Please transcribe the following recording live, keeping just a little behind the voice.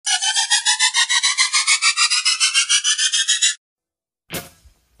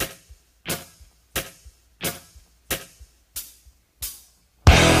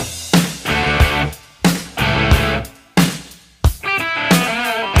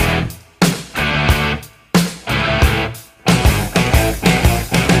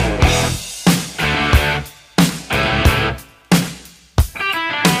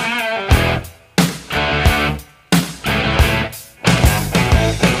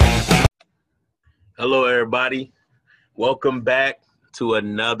Hello, everybody. Welcome back to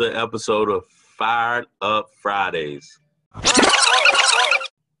another episode of Fired Up Fridays.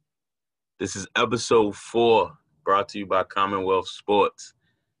 This is episode 4, brought to you by Commonwealth Sports.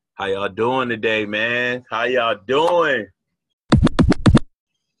 How y'all doing today, man? How y'all doing?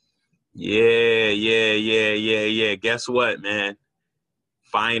 Yeah. Guess what, man?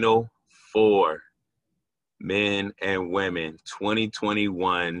 Final 4, men and women,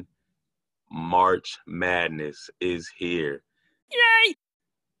 2021 March Madness is here. Yay!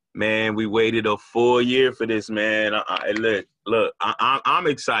 Man, we waited a full year for this, man. I'm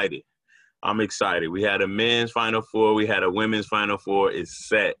excited. I'm excited. We had a men's Final Four. We had a women's Final Four. It's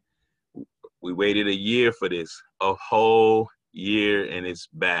set. We waited a year for this, a whole year, and it's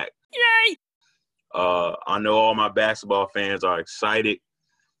back. Yay! I know all my basketball fans are excited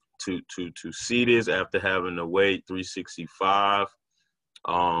to see this after having to wait 365.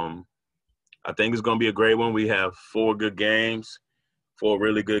 I think it's going to be a great one. We have 4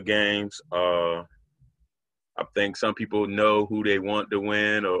 really good games. I think some people know who they want to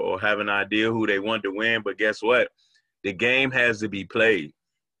win or have an idea who they want to win. But guess what? The game has to be played.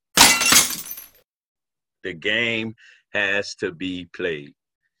 The game has to be played.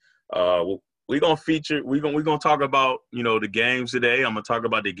 We're going to talk about, the games today. I'm going to talk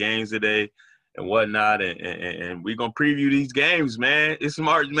about the games today and whatnot, and we're going to preview these games, man. It's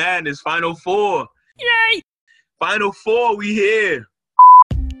March Madness, Final Four. Yay! Final Four, we here.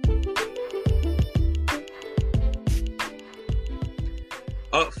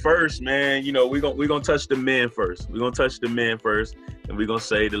 Up first, man, we're gonna touch the men first. We're going to touch the men first, and we're going to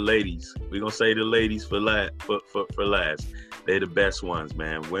say the ladies. We're going to say the ladies for last. They're the best ones,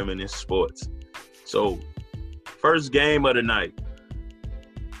 man, women in sports. So, first game of the night.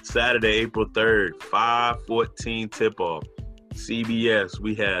 Saturday, April 3rd, 5:14 tip-off. CBS,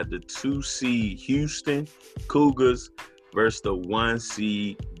 we had the 2 seed Houston Cougars versus the 1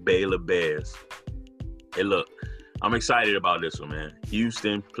 seed Baylor Bears. Hey, look, I'm excited about this one, man.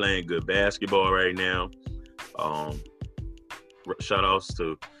 Houston playing good basketball right now. Shout-outs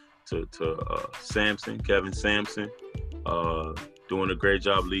to Kevin Sampson, doing a great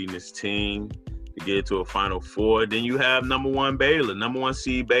job leading his team to get to a Final Four. Then you have number 1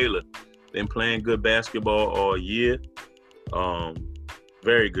 seed Baylor. Been playing good basketball all year.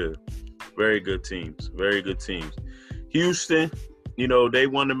 Very good teams. Houston, they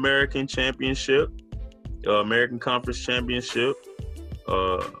won the American Championship, American Conference Championship.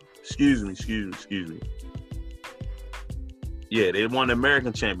 Excuse me. Yeah, they won the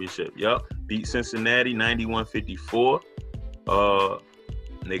American Championship. Yup, beat Cincinnati 91-54.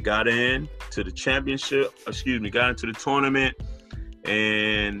 They got into the championship. Got into the tournament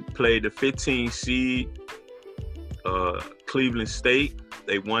and played the 15 seed Cleveland State.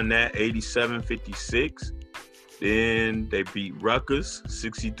 They won that 87-56. Then they beat Rutgers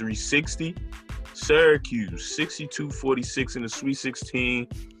 63-60. Syracuse 62-46 in the Sweet 16.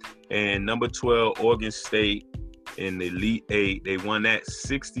 And number 12 Oregon State in the Elite 8. They won that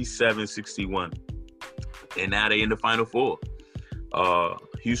 67-61. And now they in the Final Four.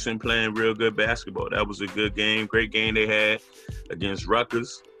 Houston playing real good basketball. That was a good game. Great game they had against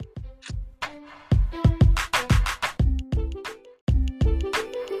Rutgers.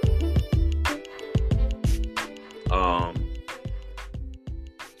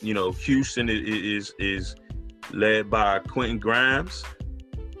 Houston is led by Quentin Grimes.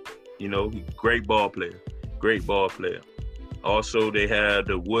 Great ball player. Also, they had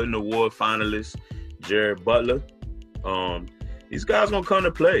the Wooden Award finalist, Jared Butler. These guys gonna come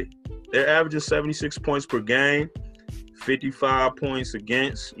to play. They're averaging 76 points per game, 55 points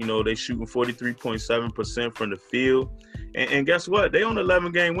against. They shooting 43.7% from the field. And guess what? They on an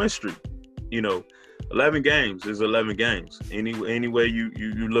 11-game win streak. 11 games is 11 games. Any way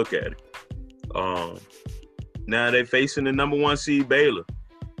you look at it. Now they're facing the number 1 seed Baylor.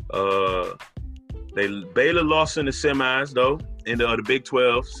 Baylor lost in the semis though, in the Big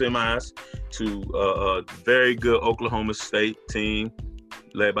 12 semis to a very good Oklahoma State team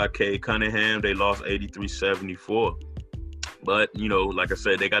led by Cade Cunningham. They lost 83-74. But, like I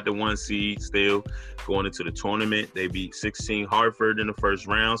said, they got the 1 seed still going into the tournament. They beat 16 Hartford in the first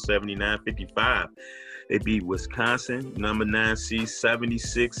round, 79-55. They beat Wisconsin, number 9 seed,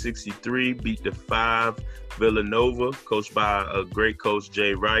 76-63. Beat the 5 Villanova, coached by a great coach,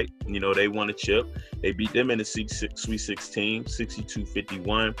 Jay Wright. They won a chip. They beat them in the Sweet 16,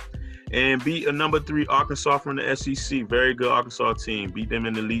 62-51. And beat a number 3 Arkansas from the SEC. Very good Arkansas team. Beat them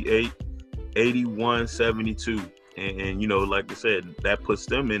in the Elite 8, 81-72. And like I said, that puts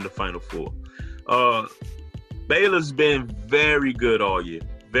them in the Final Four. Baylor's been very good all year.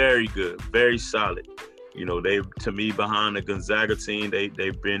 very good, very solid. You know, they, to me, behind the Gonzaga team,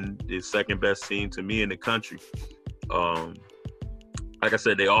 they've been the second best team to me in the country. Like I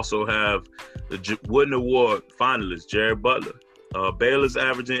said, they also have the Wooden Award finalist, Jared Butler. Baylor's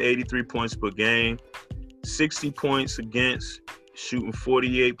averaging 83 points per game, 60 points against, shooting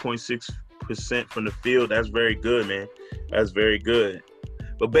 48.6% from the field. That's very good, man. That's very good.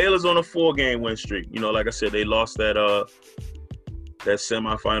 But Baylor's on a 4-game win streak. You know, like I said, they lost that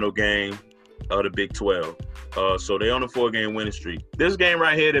semifinal game of the Big 12. So they're on a 4-game winning streak. This game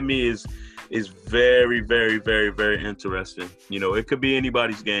right here to me is very, very, very, very interesting. You know, it could be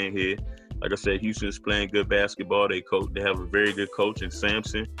anybody's game here. Like I said, Houston's playing good basketball. They have a very good coach in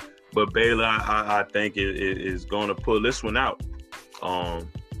Sampson. But Baylor, I think, is going to pull this one out.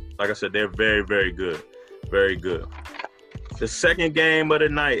 Like I said, they're very, very good. Very good. The second game of the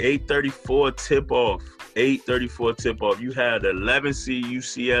night, 8:34 tip-off. 8:34 tip-off. You had 11 seed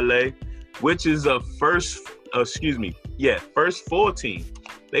UCLA, which is a first 4 team.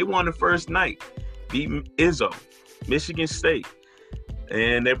 They won the first night, beat Izzo, Michigan State.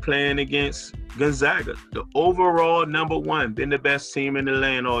 And they're playing against Gonzaga, the overall number 1, been the best team in the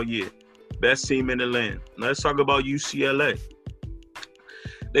land all year. Best team in the land. Let's talk about UCLA.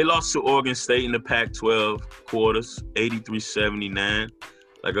 They lost to Oregon State in the Pac-12 quarters, 83-79.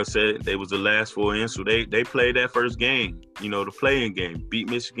 Like I said, they was the last 4 in, so they played that first game, you know, the playing game. Beat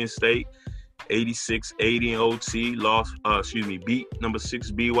Michigan State 86-80 in OT. Beat number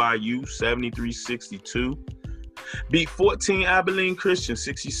 6 BYU 73-62. Beat 14 Abilene Christian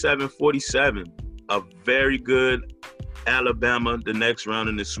 67-47. A very good Alabama the next round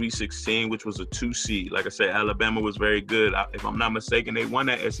in the Sweet 16, which was a 2 seed. Like I said, Alabama was very good. If I'm not mistaken, they won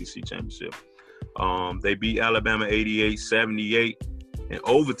that SEC championship. They beat Alabama 88-78 in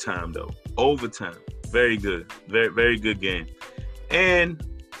overtime, though. Overtime. Very good. Very, very good game. And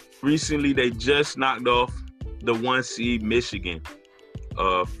recently, they just knocked off the 1 seed Michigan.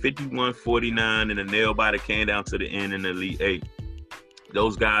 51-49 and a nail biter came down to the end in the Elite 8.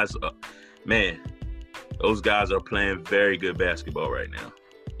 Those guys, those guys are playing very good basketball right now.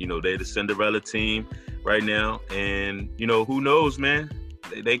 You know, they're the Cinderella team right now. And, you know, who knows, man?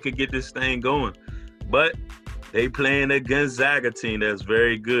 They could get this thing going. But they playing a Gonzaga team that's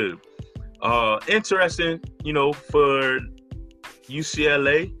very good. Interesting, you know, for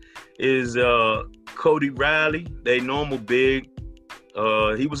UCLA is Cody Riley, they normal big.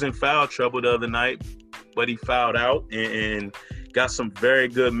 He was in foul trouble the other night, but he fouled out and got some very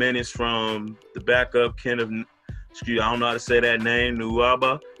good minutes from the backup, I don't know how to say that name,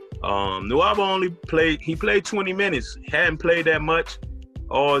 Nwaba. Nwaba only played 20 minutes. Hadn't played that much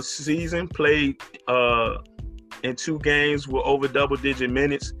all season. Played in 2 games with over double-digit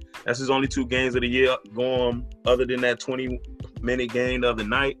minutes. That's his only 2 games of the year going other than that 20-minute game the other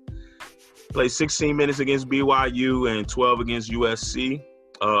night. Played 16 minutes against BYU and 12 against USC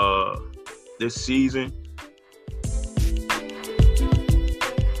this season.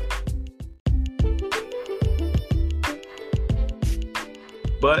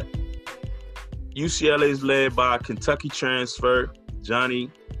 But UCLA is led by Kentucky transfer Johnny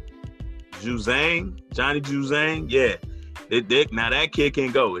Juzang. Yeah. Now that kid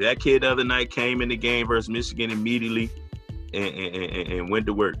can go. That kid the other night came in the game versus Michigan immediately and went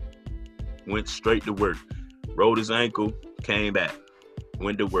to work. Went straight to work. Rolled his ankle, came back,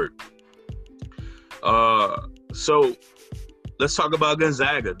 went to work. So let's talk about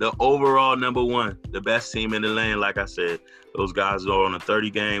Gonzaga, the overall number 1, the best team in the land. Like I said, those guys are on a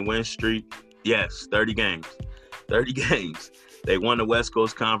 30-game win streak. Yes, 30 games. 30 games. They won the West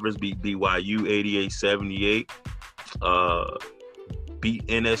Coast Conference, beat BYU 88-78. Beat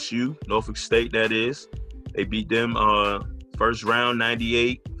NSU, Norfolk State, that is. They beat them first round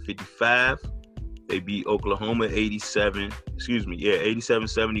 98-55. They beat Oklahoma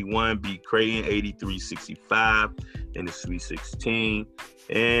 87-71. Beat Creighton 83-65 in the Sweet 16.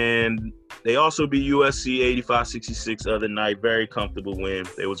 And they also beat USC 85-66 the other night. Very comfortable win.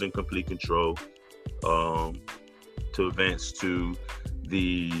 They was in complete control to advance to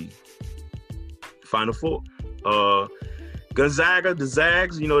the Final Four. Gonzaga, the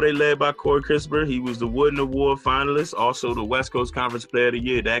Zags, you know, they led by Corey Kispert. He was the Wooden Award finalist, also the West Coast Conference Player of the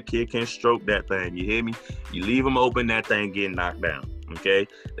Year. That kid can stroke that thing. You hear me? You leave him open, that thing getting knocked down. Okay?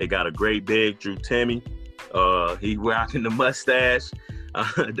 They got a great big, Drew Timme. He rocking the mustache.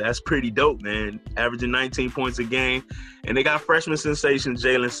 That's pretty dope, man. Averaging 19 points a game. And they got freshman sensation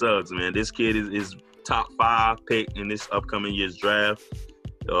Jalen Suggs, man. This kid is top 5 pick in this upcoming year's draft.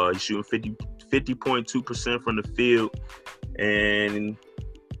 He's shooting 50.2% from the field and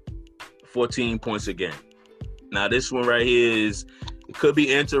 14 points a game. Now, this one right here it could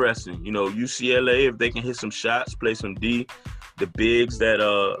be interesting. You know, UCLA, if they can hit some shots, play some D, the bigs that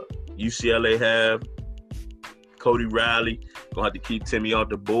UCLA have, Cody Riley, gonna have to keep Timmy off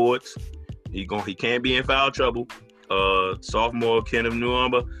the boards. He can't be in foul trouble. Sophomore Kenneth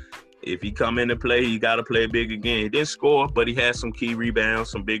Nwamba, if he come in to play, he got to play big again. He didn't score, but he had some key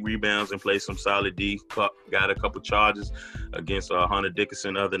rebounds, some big rebounds, and played some solid D. Got a couple charges against Hunter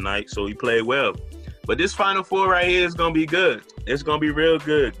Dickinson the other night, so he played well. But this Final Four right here is going to be good. It's going to be real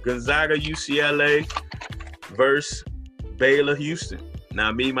good. Gonzaga, UCLA versus Baylor, Houston.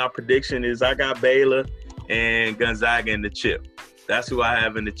 Now, my prediction is I got Baylor and Gonzaga in the chip. That's who I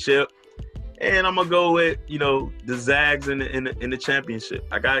have in the chip. And I'm going to go with, the Zags in the championship.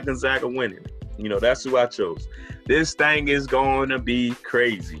 I got Gonzaga winning. That's who I chose. This thing is going to be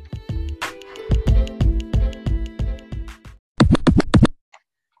crazy.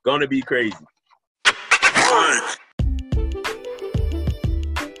 Going to be crazy.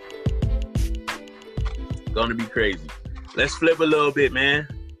 Going to be crazy. Let's flip a little bit, man.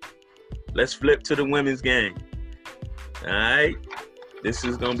 Let's flip to the women's game. All right? This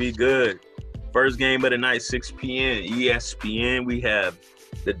is going to be good. First game of the night, 6 p.m. ESPN. We have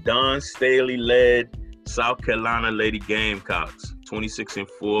the Dawn Staley-led South Carolina Lady Gamecocks,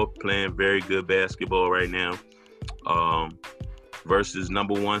 26-4, playing very good basketball right now, versus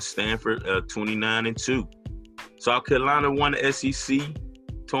number 1 Stanford, 29-2. South Carolina won the SEC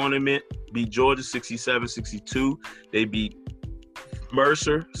tournament, beat Georgia 67-62. They beat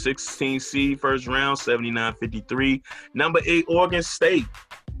Mercer, 16 seed, first round, 79-53. Number 8 Oregon State,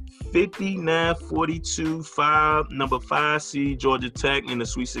 59-42. Number 5 seed Georgia Tech in the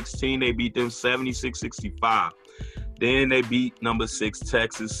Sweet 16. They beat them 76-65. Then they beat number 6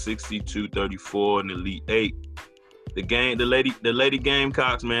 Texas 62-34 in the Elite 8. The Lady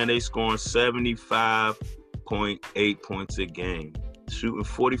Gamecocks, man, they scoring 75.8 points a game, shooting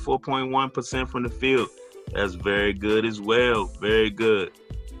 44.1% from the field. That's very good as well. Very good.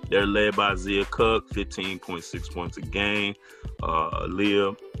 They're led by Zia Cook, 15.6 points a game.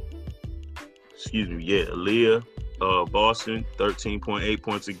 Aaliyah Boston, 13.8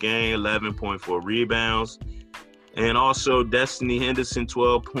 points a game, 11.4 rebounds. And also Destiny Henderson,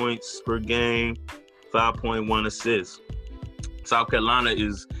 12 points per game, 5.1 assists. South Carolina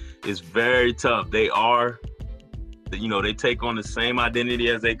is very tough. They take on the same identity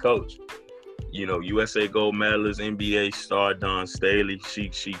as they coach. USA gold medalist, NBA star Dawn Staley.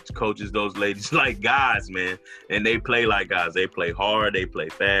 She coaches those ladies like guys, man, and they play like guys. They play hard, they play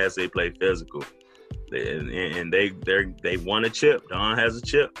fast, they play physical, and they won a chip. Dawn has a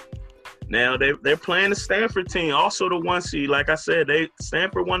chip. Now they're playing the Stanford team, also the 1 seed. Like I said,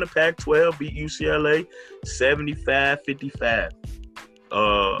 Stanford won the Pac-12, beat UCLA 75-55.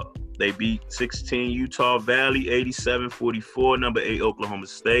 They beat 16 Utah Valley 87-44. Number 8 Oklahoma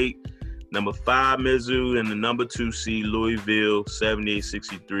State. Number 5, Mizzou, and the number 2 seed, Louisville,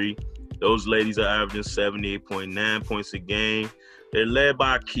 78-63. Those ladies are averaging 78.9 points a game. They're led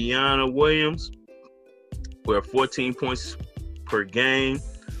by Kiana Williams, with 14 points per game.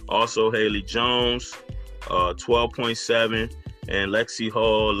 Also, Haley Jones, 12.7, and Lexi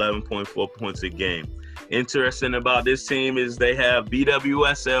Hall, 11.4 points a game. Interesting about this team is they have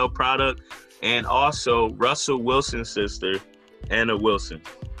BWSL product and also Russell Wilson's sister, Anna Wilson.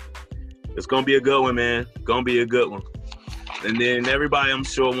 It's going to be a good one, man. Going to be a good one. And then everybody, I'm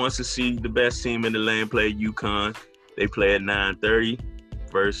sure, wants to see the best team in the land play, UConn. They play at 9:30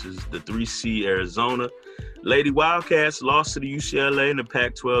 versus the 3 seed Arizona. Lady Wildcats lost to the UCLA in the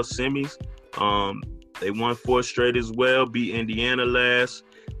Pac-12 semis. They won 4 straight as well, beat Indiana last,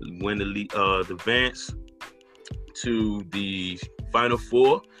 win the advance to the Final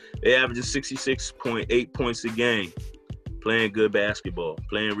Four. They averaged 66.8 points a game. Playing good basketball,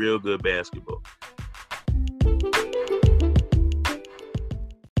 playing real good basketball.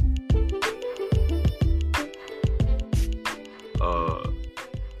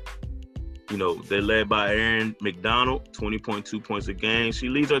 They're led by Erin McDonald, 20.2 points a game. She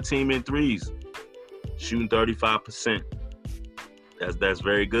leads her team in threes, shooting 35%. That's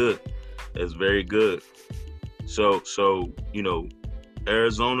very good. That's very good. So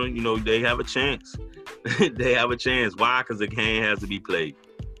Arizona, they have a chance. They have a chance. Why? Because the game has to be played.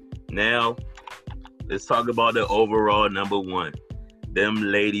 Now, let's talk about the overall number 1. Them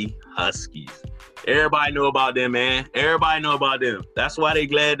Lady Huskies. Everybody know about them, man. Everybody know about them. That's why they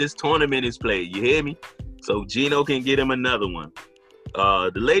glad this tournament is played. You hear me? So Gino can get him another one.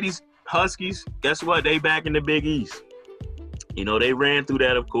 The ladies Huskies, guess what? They back in the Big East. They ran through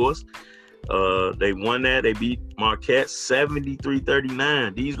that, of course. They won that. They beat Marquette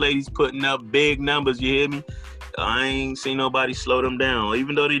 73-39. These ladies putting up big numbers, you hear me? I ain't seen nobody slow them down.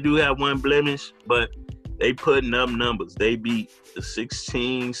 Even though they do have one blemish, but they putting up numbers. They beat the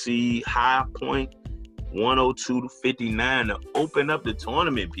 16 seed High Point 102-59 to open up the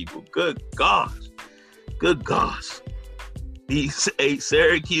tournament, people. Good gosh. Good gosh. Beat 8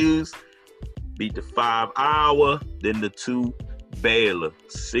 Syracuse, beat the 5 Iowa, then the 2 Baylor,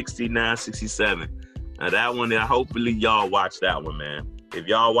 69-67. Now that one, hopefully y'all watched that one, man. If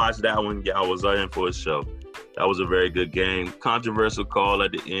y'all watched that one, y'all was in for a show. That was a very good game. Controversial call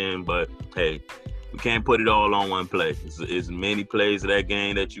at the end, but hey, we can't put it all on one play. It's many plays of that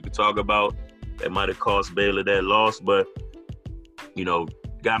game that you could talk about that might have cost Baylor that loss, but, you know,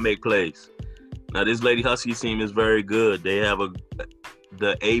 got to make plays. Now, this Lady Huskies team is very good. They have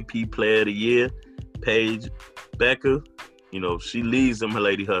the AP Player of the Year, Paige Becker. You know, she leads them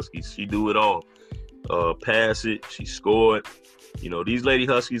Lady Huskies. She do it all. Pass it. She scored. You know, these Lady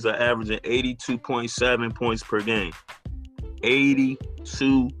Huskies are averaging 82.7 points per game.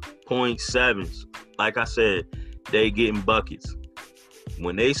 82.7. Like I said, they getting buckets.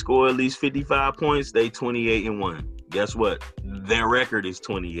 When they score at least 55 points, they 28-1. Guess what? Their record is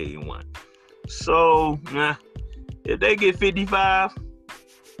 28-1. So, if they get 55,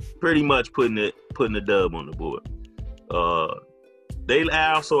 pretty much putting the dub on the board. They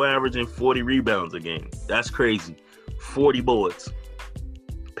also averaging 40 rebounds a game. That's crazy. 40 boards.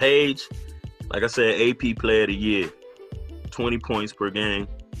 Paige, like I said, AP Player of the Year. 20 points per game.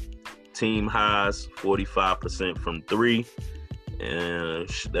 Team highs 45% from 3. And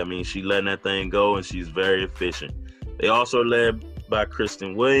that means she letting that thing go, and she's very efficient. They also led by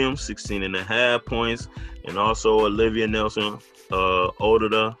Kristen Williams, 16.5 points, and also Olivia Nelson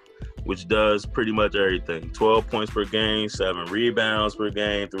Odeda, which does pretty much everything. 12 points per game, 7 rebounds per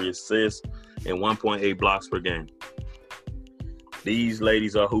game, 3 assists, and 1.8 blocks per game. These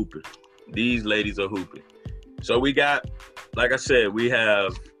ladies are hooping. So we got, like I said, we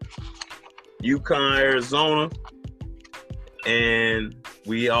have UConn, Arizona, and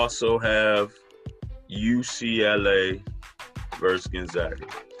we also have UCLA versus Gonzaga.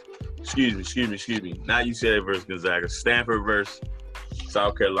 Excuse me. Not UCLA versus Gonzaga. Stanford versus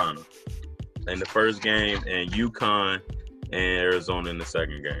South Carolina in the first game, and UConn and Arizona in the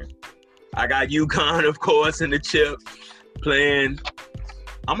second game. I got UConn, of course, in the chip playing.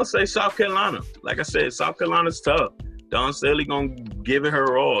 I'm going to say South Carolina. Like I said, South Carolina's tough. Dawn Staley going to give it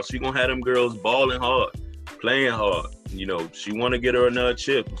her all. She going to have them girls balling hard, playing hard. You know, she want to get her another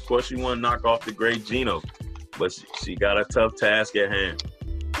chip. Of course, she want to knock off the great Gino, but she got a tough task at hand.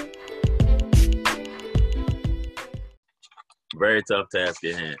 Very tough task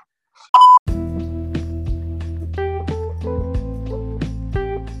at hand.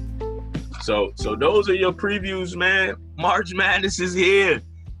 So those are your previews, man. March Madness is here.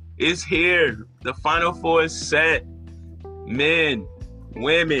 It's here. The Final Four is set. Men,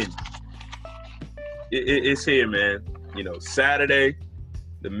 women. It's here, man. You know, Saturday,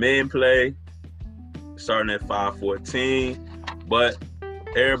 the men play starting at 5:14. But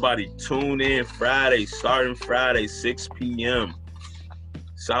everybody tune in Friday, starting Friday, 6 p.m.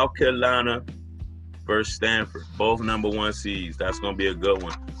 South Carolina versus Stanford, both number 1 seeds. That's going to be a good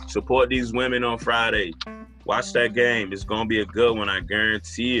one. Support these women on Friday. Watch that game. It's going to be a good one. I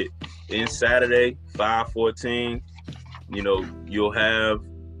guarantee it. Then Saturday, 5:14, you know, you'll have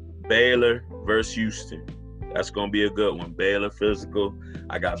Baylor versus Houston. That's going to be a good one. Baylor physical.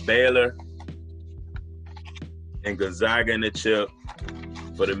 I got Baylor and Gonzaga in the chip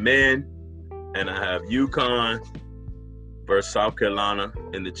for the men. And I have UConn versus South Carolina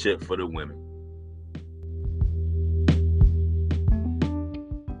in the chip for the women.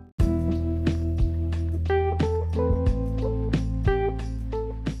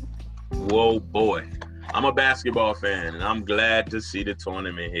 Whoa, boy. I'm a basketball fan, and I'm glad to see the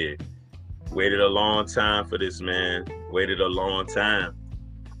tournament here. Waited a long time for this, man. Waited a long time.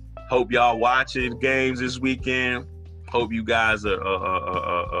 Hope y'all watching games this weekend. Hope you guys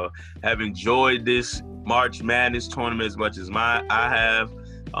have enjoyed this March Madness tournament as much as I have.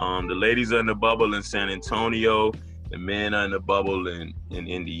 The ladies are in the bubble in San Antonio. The men are in the bubble in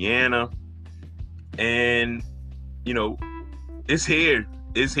Indiana. And, you know, it's here.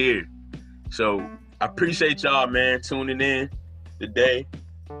 It's here. So I appreciate y'all, man, tuning in today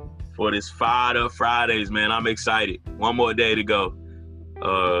for this Fired Up Fridays, man. I'm excited. One more day to go.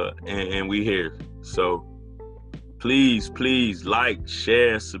 And we here. So please like,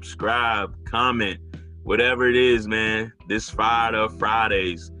 share, subscribe, comment, whatever it is, man. This Fired Up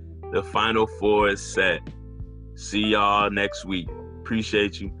Fridays, the Final Four is set. See y'all next week.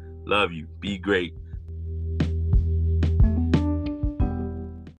 Appreciate you. Love you. Be great.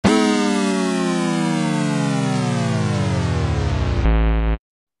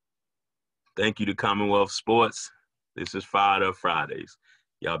 Thank you to Commonwealth Sports. This is Fired Up Fridays.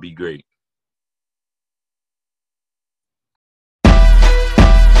 Y'all be great.